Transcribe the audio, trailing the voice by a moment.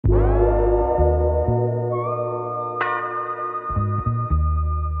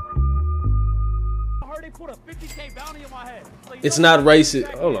It's not racist.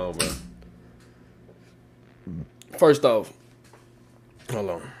 Hold on, bro. First off, hold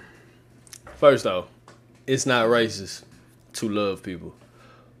on. First off, it's not racist to love people.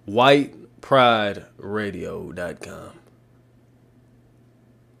 WhitePrideRadio.com.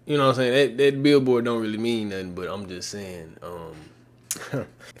 You know what I'm saying? That billboard don't really mean nothing, but I'm just saying,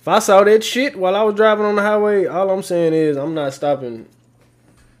 if I saw that shit while I was driving on the highway, all I'm saying is I'm not stopping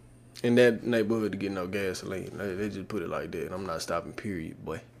in that neighborhood to get no gasoline. They just put it like that. I'm not stopping, period,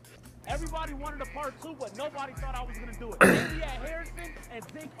 boy. Everybody wanted a part 2, but nobody thought I was going to do it. We at Harrison and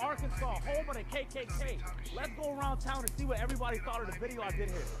Zinc, Arkansas, home of the KKK. Let's go around town and see what everybody thought of the video I did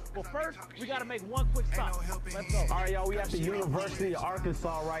here. But first, we got to make one quick stop. Let's go. All right, y'all, we at the University of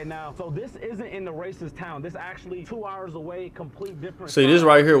Arkansas right now. So this isn't in the racist town. This actually 2 hours away, complete different. See, this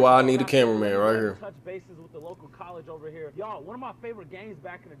right here why I need a cameraman right here. Touch bases with the local college over here. Y'all, one of my favorite games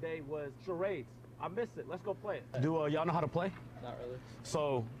back in the day was charades. I missed it. Let's go play it. Do y'all know how to play? Not really.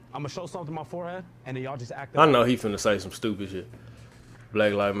 So I'm gonna show something to my forehead, and then y'all just act. I know he finna say some stupid shit.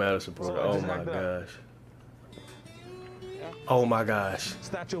 Black Lives Matter supporter. Oh my gosh. Yeah. Oh my gosh.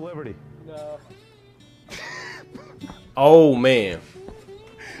 Statue of Liberty. No. Oh man.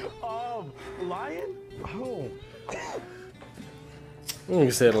 Lion? Oh. You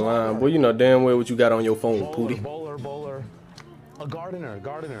said a line, boy. You know damn well what you got on your phone, Pootie. Bowler. A gardener.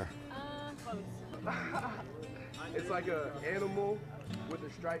 It's like an animal with a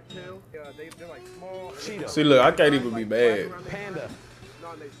striped tail. They're like small. Cheetah. See, look, I can't even be bad. Panda.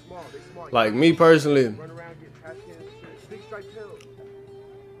 No, they small. Like me personally. Run around, get trash cans. Big striped tail.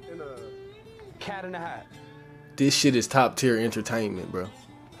 And a cat in a hat. This shit is top tier entertainment, bro.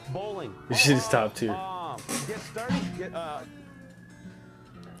 Bowling. This shit is top tier. Get sturdy. Get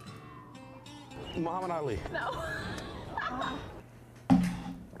Muhammad Ali. No.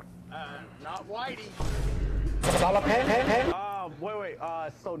 not Whitey. Wait.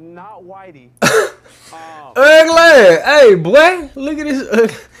 So not Whitey. Ugly. Hey, boy. Look at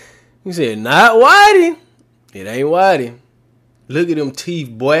this. You said not Whitey. It ain't Whitey. Look at them teeth,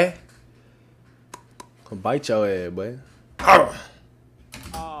 boy. Come bite your ass, boy. Not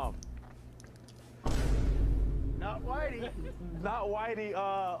Whitey. Not Whitey.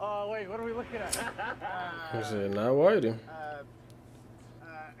 Wait. What are we looking at? I said not Whitey.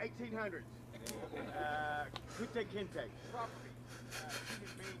 1800s. Kute Kinte.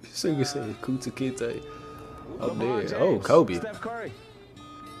 This nigga said Kuta Kinte. I'm dead. Oh, Kobe. Steph Curry.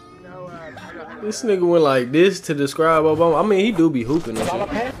 This nigga went like this to describe Obama. I mean, he do be hooping and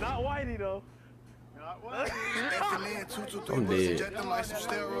shit. Not Whitey, though. Not Whitey. I'm dead.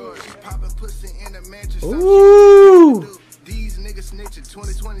 Ooh. These niggas snitching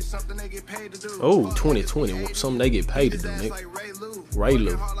 2020 something they get paid to do. Oh, 2020 something they get paid to do, nigga. Ray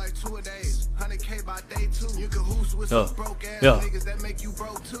Lou.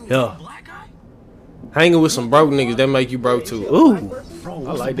 Yeah. Hanging with some broke niggas that make you broke too. Ooh.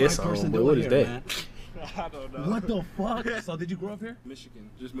 I like that song, but what is that? I don't know. What the fuck? So did you grow up here? Michigan.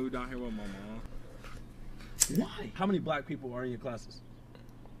 Just moved down here with my mom. Why? How many black people are in your classes?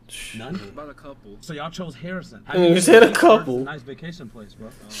 None? About a couple. So y'all chose Harrison. You said a couple. It's a nice vacation place, bro.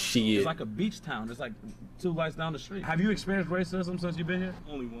 Shit. It's like a beach town. It's like 2 lights down the street. Have you experienced racism since you've been here?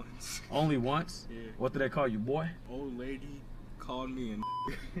 Only once. Only once? Yeah. What did they call you, boy? Old lady called me and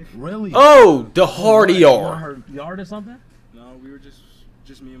Really? Oh, the hard ER. Her yard or something? No, we were just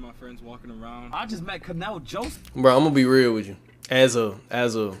me and my friends walking around. I just met Canal Joseph. Bro, I'm gonna be real with you. As a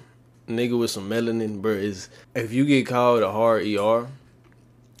nigga with some melanin, bro, if you get called a hard ER,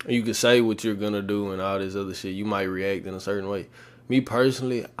 you can say what you're gonna do and all this other shit. You might react in a certain way. Me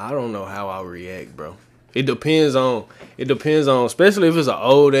personally, I don't know how I react, bro. It depends on, especially if it's an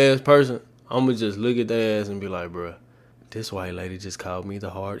old ass person. I'ma just look at their ass and be like, bro, this white lady just called me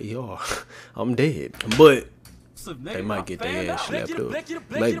the hard ER. I'm dead. But they might get their ass slapped up.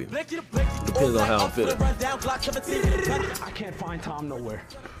 Maybe. Depends on how I'm feeling. I can't find Tom nowhere.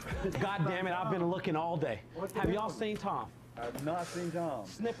 God damn it, I've been looking all day. Have y'all seen Tom? I've not seen Tom.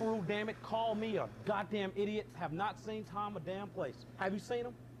 Snipperoo, damn it, call me a goddamn idiot. Have not seen Tom a damn place. Have you seen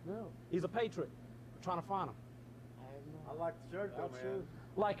him? No. He's a patriot. I'm trying to find him. I like the shirt though, man.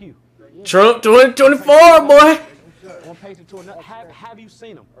 Like you. Trump 2024, boy. One patriot to another. Have you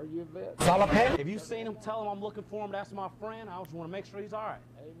seen him? Are you a vet? If you seen him, tell him I'm looking for him. That's my friend. I just want to make sure he's all right.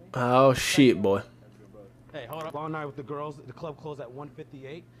 Oh, shit, boy. Hey, hold up. Long night with the girls. The club closed at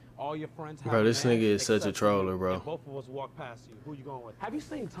 1:58. All your friends have Bro, this a man, nigga is such a except troller, you, bro. and both of us walk past you. Who you going with? Have you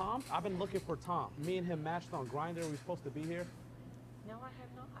seen Tom? I've been looking for Tom. Me and him matched on Grindr. We're supposed to be here. No, I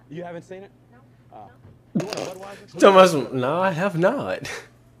have not. You haven't seen it? No. You want a Budweiser? Tell me some, no, I have not.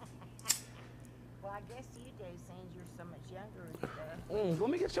 Well, I guess you do, since you're Let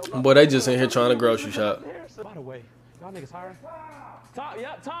me get your number. Boy, they just in here trying to grocery shop. By the way, y'all niggas hiring? Tom,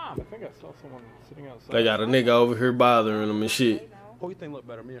 yeah, Tom. I think I saw someone sitting outside. They got a nigga over here bothering them and shit. Who you think look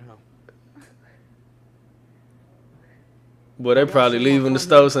better, me or him? Boy, they probably leaving the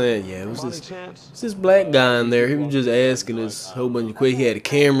store saying, yeah, it was this black guy in there. He was just asking us a whole bunch of questions. He had a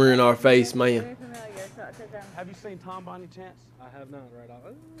camera in our face, man. Have you seen Tom by any chance? I have not right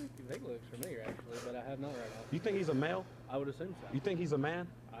off. They look familiar actually, but I have not right off. You think he's a male? I would assume so. You think he's a man?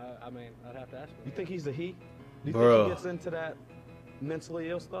 I mean, I'd have to ask him. You think he's a he? Do you Bro. think he gets into that mentally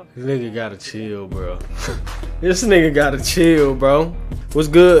ill stuff? This nigga gotta chill, bro. This nigga gotta chill, bro. What's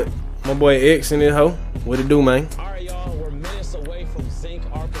good? My boy X in this hoe. What it do, man? All right, y'all. We're minutes away from Zinc,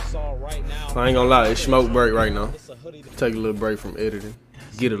 Arkansas right now. I ain't gonna lie, it's smoke break right now. Take a little break from editing.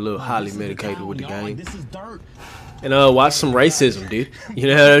 Get a little highly medicated with the game. This is dirt. And watch some racism, dude. You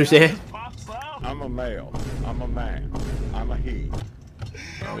know what I'm saying? I'm a male. I'm a man. I'm a he.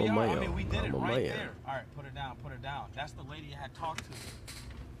 I'm a I man. mean, we did I'm it a right man. there. All right, put it down, put it down. That's the lady I had talked to.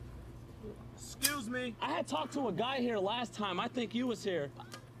 Excuse me. I had talked to a guy here last time. I think you was here.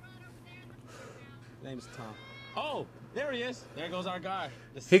 Name's Tom. Oh, there he is. There goes our guy.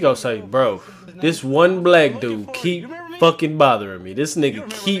 He gonna say, bro, this one black dude keep fucking bothering me. This nigga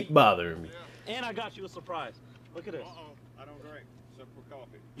keep bothering me. And I got you a surprise. Look at this. I don't drink except for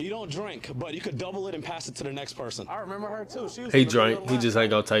coffee. You don't drink, but you could double it and pass it to the next person. I remember her too. She was He drank. He just ain't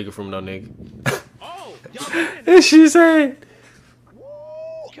gonna take it from no nigga. Oh, y'all did it. And she said, Woo!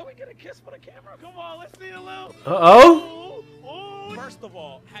 Can we get a kiss for the camera? Come on, let's see a little. uh-oh. Ooh. First of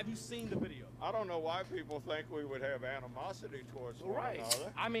all, have you seen the video? I don't know why people think we would have animosity towards one Right.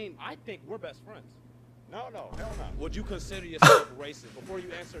 another. I mean, I think we're best friends. No, hell no. Would you consider yourself racist? Before you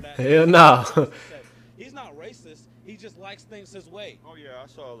answer that, Hell no. he's not racist. He just likes things his way. Oh yeah, I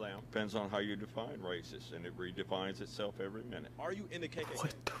saw them. Depends on how you define racist, and it redefines itself every minute. Are you in the KKK?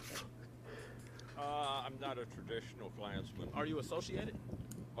 What the fuck? I'm not a traditional Klansman. Are you associated?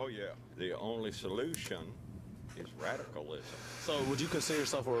 Oh yeah. The only solution is radicalism. So would you consider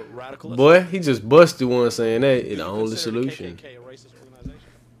yourself a radicalist? Boy, he just busted one saying that. Do It's the you only consider solution. KKK a racist organization?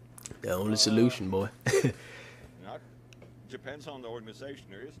 The only solution, boy. Not depends on the organization.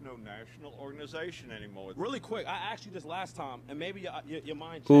 There is no national organization anymore. Really quick, I asked you this last time, and maybe your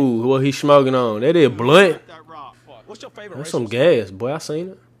mind changed. Ooh, what he smoking on? That is blunt. That rock. What's your favorite That's racist some song? gas, boy. I seen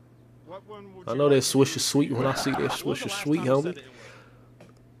it. What one would I you know that like to Swisher use? Sweet when I see that When was the Swisher last Sweet, time you homie. said the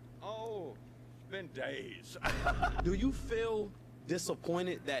N-word? Oh, it's been days. Do you feel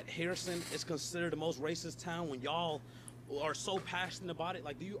disappointed that Harrison is considered the most racist town when y'all are so passionate about it?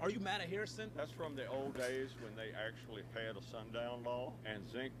 Like, are you mad at Harrison? That's from the old days when they actually had a sundown law, and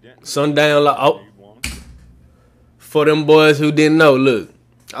Zinc didn't. Sundown law. Oh, need one. for them boys who didn't know, look,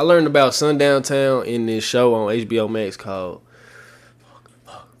 I learned about Sundown Town in this show on HBO Max called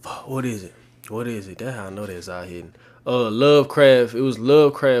what is it? What is it? That's how I know that's out here. Lovecraft. It was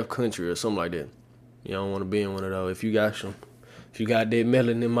Lovecraft Country or something like that. You don't want to be in one of those. If you got that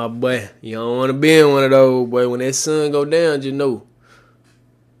melanin, my boy, you don't want to be in one of those, boy. When that sun go down, just know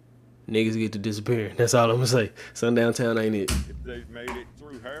niggas get to disappear. That's all I'm gonna say. Sundown Town ain't it. If they made it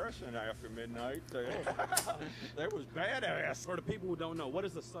through Harrison after midnight, they was badass. For the people who don't know, what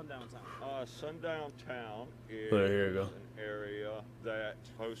is the Sundown Town? Sundown Town is Well, here you go. an area that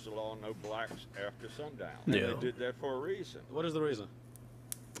posts the law no blacks after sundown. Yeah. And they did that for a reason. What is the reason?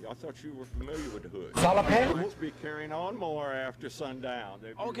 I thought you were familiar with the hood. Blacks be carrying on more after sundown.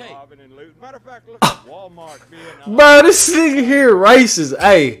 They'd be Okay. robbing and looting. Matter of fact, look at Walmart being Bro, this nigga here racist.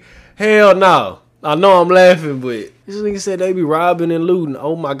 Hey, hell no. I know I'm laughing, but this nigga said they be robbing and looting.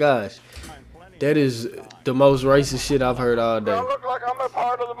 Oh my gosh. That is the most racist shit I've heard all day. look like I'm a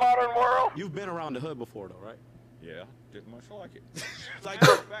part of the modern world. You've been around the hood before, though, right? Yeah, didn't much like it. Like,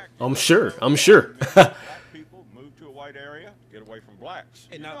 I'm sure. I'm sure. Black people move to a white area, get away from blacks.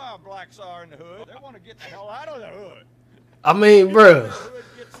 Hey, You now- know how blacks are in the hood. They want to get the hell out of the hood. I mean, bro. The hood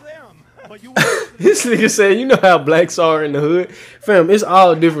gets them. but you This nigga said, you know how blacks are in the hood? Fam, it's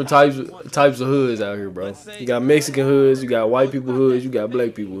all different types of hoods out here, bro. You got Mexican hoods, you got white people hoods, you got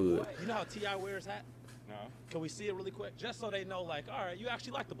black people hoods. You know how T.I. wears hat? No. Can we see it really quick? Just so they know, like, all right, you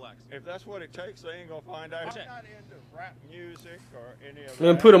actually like the blacks. If that's what it takes, they ain't gonna find out. Check. I'm not into rap music or any of that.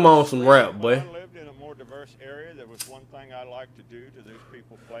 Man, put 'em on some rap, boy. If I lived in a more diverse area, there was one thing I like to do to these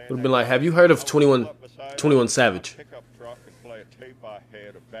people playing. Would've been like, have you heard of 21 Savage? Pickup truck and play a tape I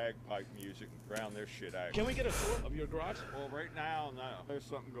had of bagpipe music and drown their shit out. Can we get a tour of your garage? Well, right now, no. There's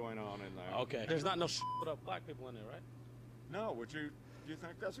something going on in there. Okay. There's not no shit with black people in there, right? No, do you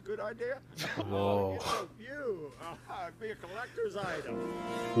think that's a good idea? Whoa. Get a view. It'd be a collector's item.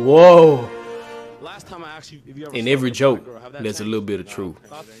 Whoa. Last time I asked you if you ever In slept every with a joke, black girl, have that there's a changed? little bit of truth.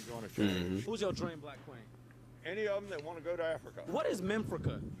 It ain't gonna change. Who's your dream black queen? Any of them that want to go to Africa. What is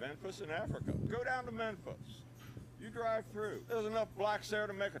Memphrica? Memphis in Africa. Go down to Memphis. You drive through. There's enough blacks there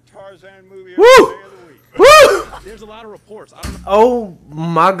to make a Tarzan movie every Woo! day of the week. Woo! There's a lot of reports. I don't know. Oh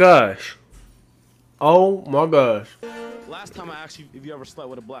my gosh. Oh my gosh. Last time I asked you if you ever slept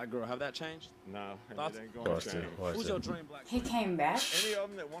with a black girl, have that changed? No, and Thoughts? it ain't gonna Watch change. that. Watch Who's your that. dream black He queen? came back. Any of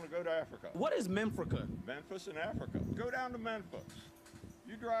them that want to go to Africa. What is Memphrica? Memphis in Africa. Go down to Memphis.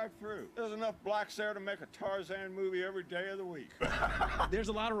 You drive through. There's enough blacks there to make a Tarzan movie every day of the week. There's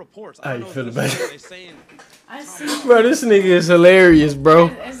a lot of reports. How I you don't know feel if about this is it? what they saying. I see. Bro, this nigga is hilarious, bro.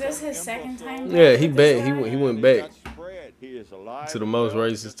 Is this his second time? Yeah, back he with back. this guy? He went He back got spread. He is alive to the and most well.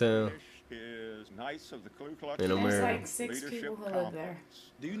 racist town. His Knights of the Ku Klux In Klan America. There's like 6 leadership people who live there. complex.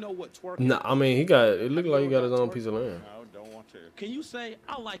 Do you know what twerk Nah, is? I mean he got. It looked like he got his own piece of land. No, don't want to. Can you say,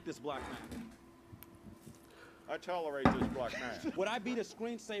 I like this black man? I tolerate this black man. Would I be the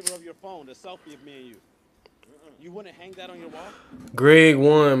screensaver of your phone, the selfie of me and you? You wouldn't hang that on your wall? Greg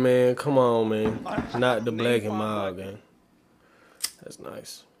won, man. Come on, man. Not the black and mild gang. That's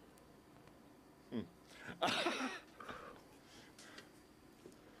nice.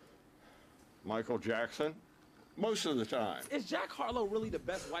 Michael Jackson, most of the time. Is Jack Harlow really the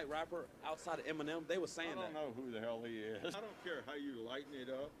best white rapper outside of Eminem? They were saying I don't that. know who the hell he is. I don't care how you lighten it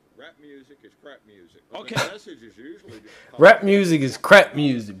up. Rap music is crap music. Okay. The message is usually just Rap music is crap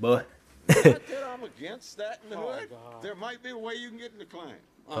music, boy. Not that I'm against that in the hood. God. There might be a way you can get in the clan.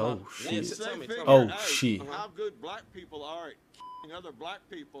 Oh, Yeah, shit. Once they tell me, figure tell me. Oh, out shit. how good black people are at other black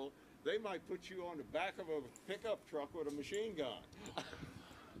people, they might put you on the back of a pickup truck with a machine gun.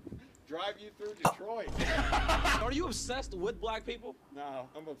 Drive you through Detroit. Are you obsessed with black people? No,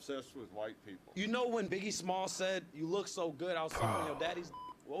 I'm obsessed with white people. You know when Biggie Smalls said, you look so good, I was sucking your daddy's.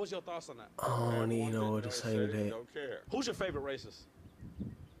 What was your thoughts on that? I don't even know what to say to that. Don't care. Who's your favorite racist?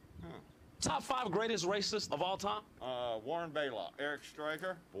 Top 5 greatest racists of all time? Warren Baylock, Eric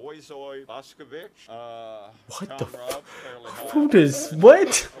Stryker, Boyzoy Boscovich, What Tom the Robb, Fairly Who High. does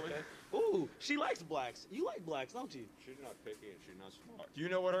what? Ooh, she likes blacks. You like blacks, don't you? She's not picky and she's not smart. Do you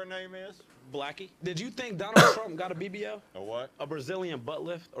know what her name is? Blackie. Did you think Donald Trump got a BBL? A what? A Brazilian butt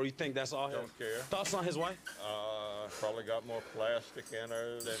lift? Or you think that's all him? Don't care. Thoughts on his wife? Probably got more plastic in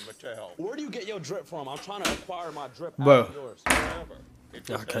her than Mattel. Where do you get your drip from? I'm trying to acquire my drip Bro. out of yours. Whatever. It I just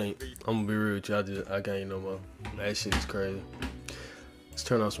has can't. to be- I'm gonna be real with you. I can't no more. That shit is crazy. Let's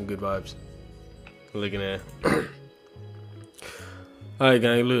turn on some good vibes. Looking at. Alright,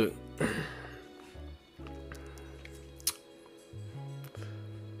 gang, look.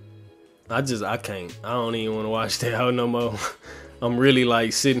 I can't. I don't even want to watch that out no more. I'm really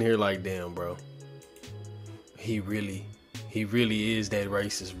like sitting here like, damn, bro. He really is that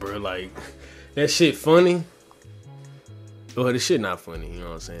racist, bro. Like, that shit funny. Well, the shit not funny, you know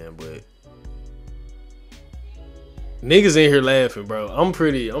what I'm saying? But niggas in here laughing, bro. I'm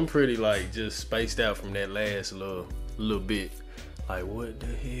pretty like just spaced out from that last little bit. Like, what the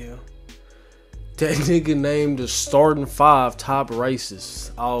hell? That nigga named the starting 5 top racists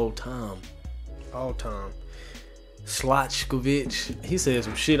all time. All time. Slotchkovich. He said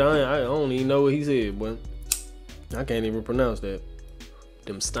some shit. I don't even know what he said, but I can't even pronounce that.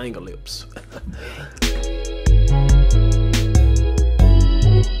 Them stanger lips.